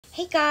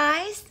Hey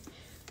guys,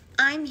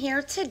 I'm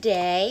here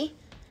today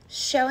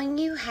showing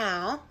you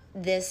how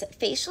this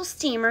facial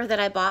steamer that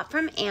I bought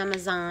from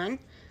Amazon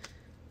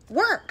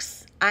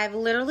works. I've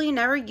literally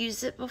never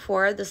used it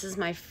before. This is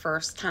my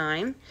first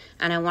time,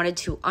 and I wanted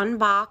to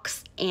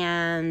unbox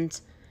and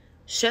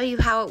show you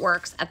how it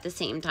works at the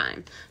same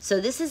time.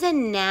 So this is a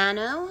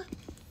nano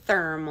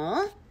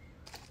thermal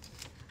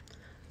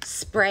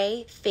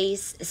spray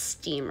face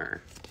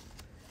steamer,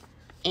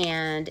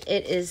 and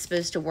it is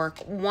supposed to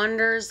work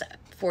wonders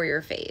for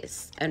your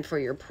face and for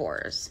your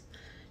pores.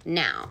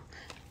 Now,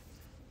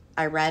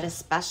 I read a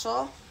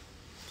special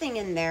thing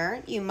in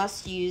there. You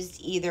must use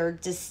either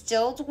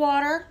distilled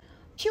water,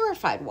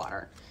 purified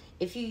water.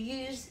 If you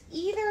use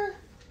either,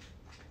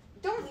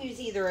 don't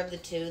use either of the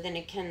two, then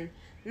it can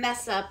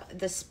mess up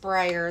the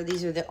sprayer.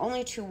 These are the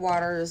only two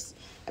waters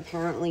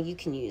apparently you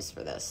can use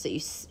for this. So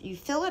you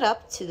fill it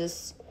up to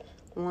this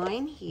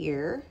line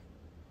here,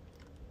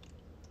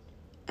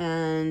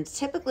 and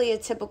typically a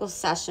typical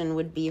session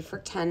would be for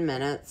 10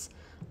 minutes.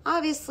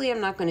 Obviously,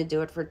 I'm not going to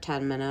do it for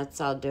 10 minutes.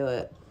 I'll do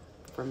it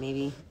for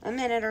maybe a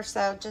minute or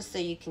so, just so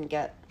you can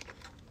get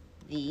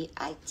the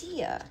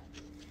idea.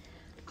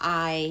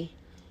 I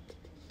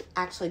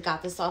actually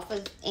got this off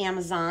of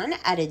Amazon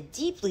at a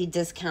deeply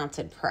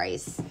discounted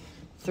price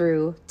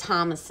through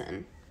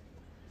Thomason,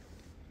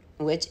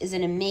 which is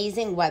an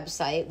amazing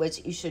website,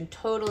 which you should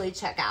totally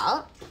check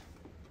out.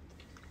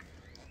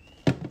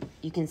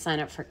 You can sign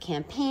up for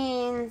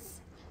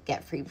campaigns,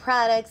 get free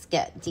products,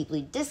 get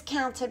deeply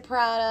discounted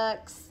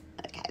products.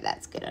 Okay,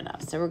 that's good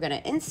enough. So we're going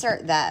to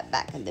insert that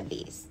back in the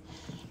base.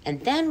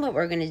 And then what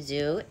we're going to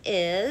do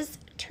is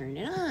turn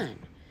it on.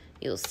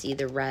 You'll see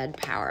the red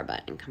power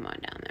button come on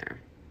down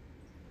there.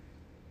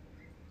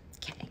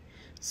 Okay,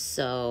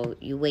 so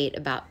you wait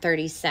about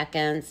 30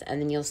 seconds,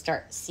 and then you'll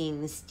start seeing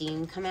the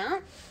steam come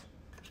out.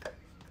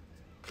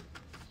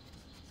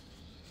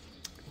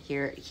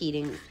 Here,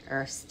 heating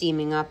or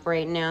steaming up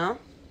right now.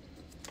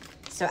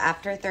 So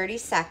after 30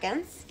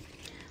 seconds,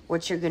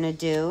 what you're going to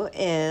do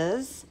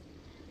is,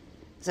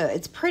 so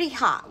it's pretty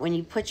hot when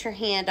you put your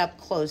hand up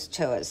close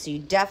to it, so you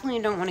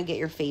definitely don't want to get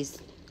your face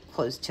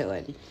close to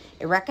it.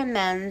 It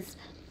recommends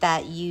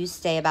that you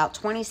stay about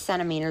 20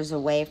 centimeters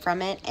away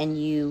from it,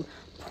 and you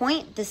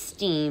point the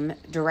steam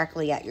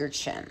directly at your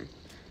chin.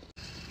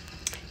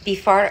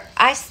 Before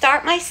I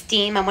start my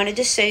steam, I wanted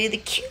to show you the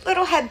cute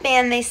little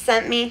headband they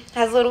sent me. It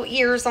has little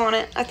ears on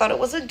it. I thought it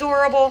was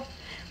adorable.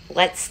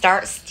 Let's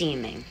start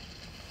steaming.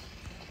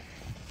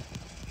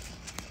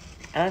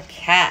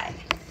 Okay,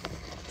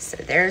 so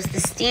there's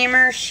the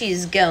steamer.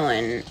 She's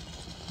going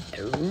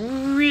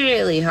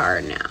really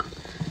hard now.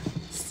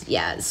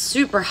 Yeah, it's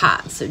super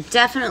hot, so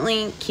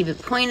definitely keep it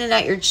pointed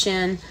at your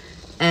chin.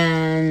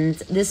 And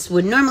this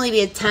would normally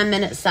be a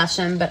 10-minute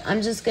session, but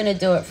I'm just going to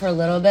do it for a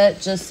little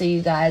bit just so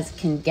you guys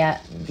can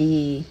get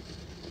the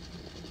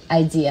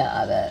idea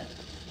of it.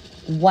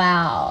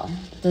 Wow,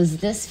 does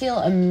this feel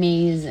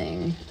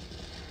amazing?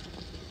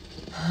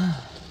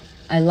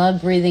 I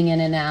love breathing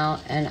in and out,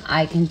 and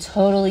I can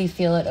totally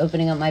feel it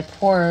opening up my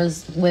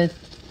pores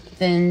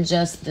within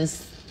just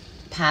this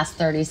past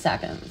 30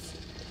 seconds.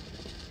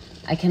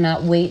 I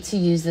cannot wait to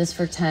use this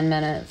for 10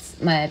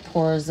 minutes. My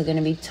pores are going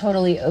to be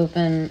totally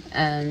open,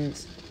 and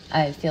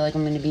I feel like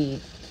I'm going to be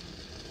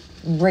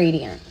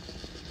radiant.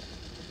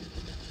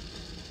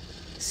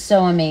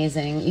 So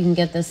amazing. You can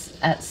get this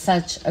at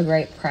such a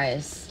great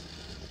price.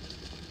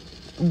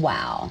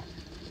 Wow.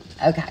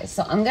 Okay,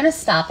 so I'm going to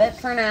stop it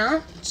for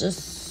now,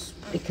 just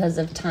because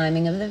of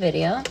timing of the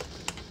video.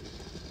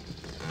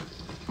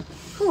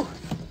 Whew.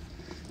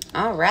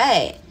 All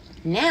right.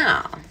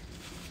 Now,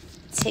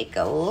 take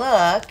a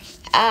look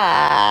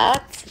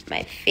at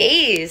my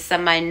face.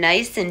 Am I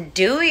nice and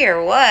dewy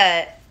or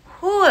what?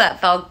 Whew, that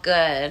felt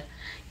good.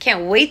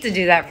 Can't wait to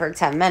do that for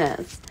 10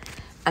 minutes.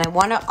 And I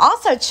want to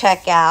also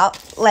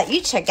let you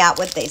check out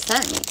what they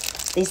sent me.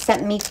 They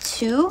sent me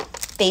 2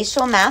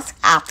 facial mask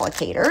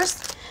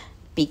applicators,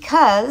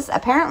 because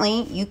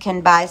apparently you can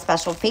buy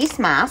special face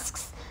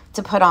masks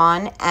to put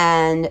on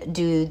and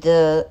do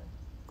the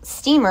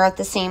steamer at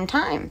the same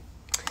time.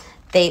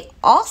 They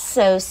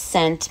also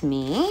sent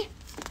me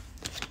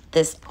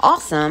this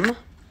awesome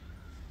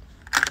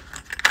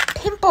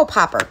pimple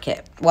popper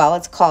kit. Well,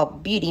 it's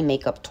called Beauty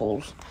Makeup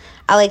Tools.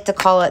 I like to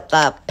call it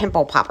the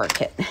pimple popper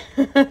kit.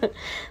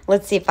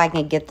 Let's see if I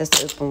can get this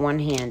open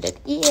one-handed.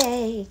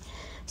 Yay!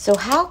 So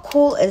how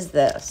cool is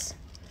this?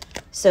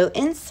 So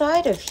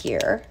inside of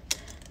here,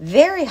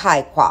 very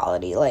high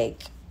quality.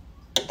 Like,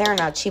 they're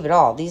not cheap at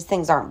all. These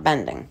things aren't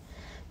bending.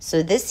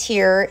 So this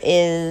here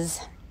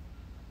is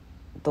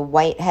the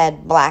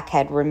whitehead,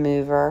 blackhead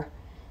remover.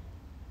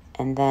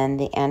 And then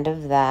the end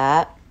of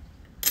that,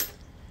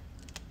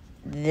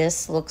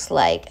 this looks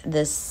like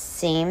the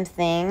same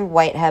thing,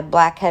 whitehead,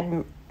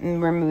 blackhead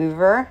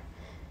remover.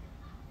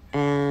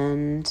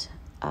 And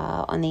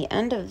on the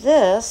end of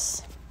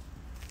this,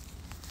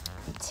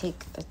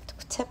 take the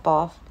tip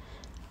off,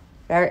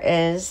 there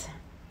is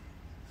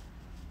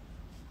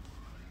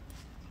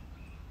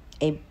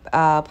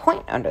a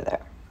point under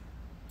there.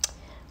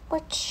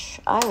 which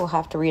I will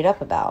have to read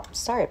up about.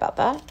 Sorry about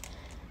that.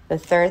 The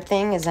third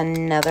thing is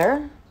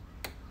another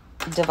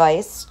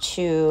device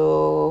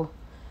to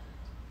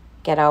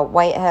get out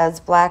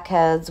whiteheads,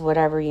 blackheads,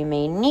 whatever you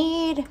may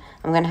need.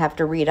 I'm going to have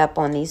to read up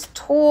on these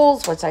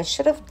tools, which I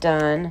should have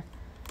done.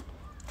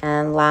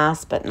 And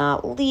last but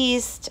not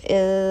least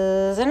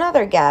is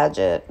another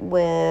gadget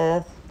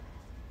with,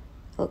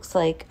 looks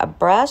like a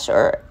brush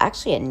or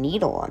actually a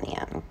needle on the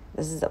end.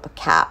 This is a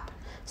cap.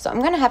 So I'm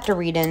going to have to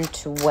read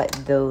into what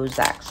those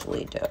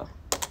actually do.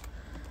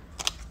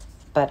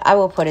 But I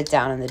will put it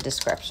down in the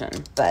description.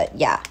 But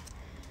yeah.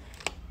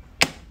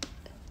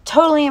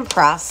 Totally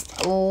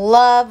impressed.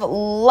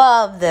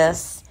 Love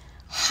this.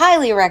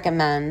 Highly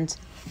recommend.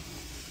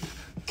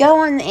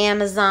 Go on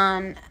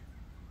Amazon.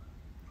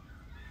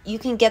 You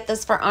can get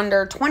this for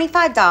under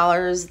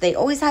 $25. They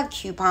always have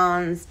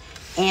coupons.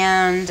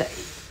 And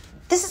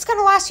this is going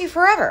to last you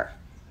forever.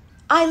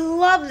 I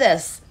love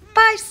this.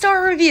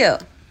 5-star review.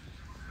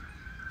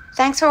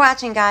 Thanks for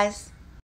watching, guys.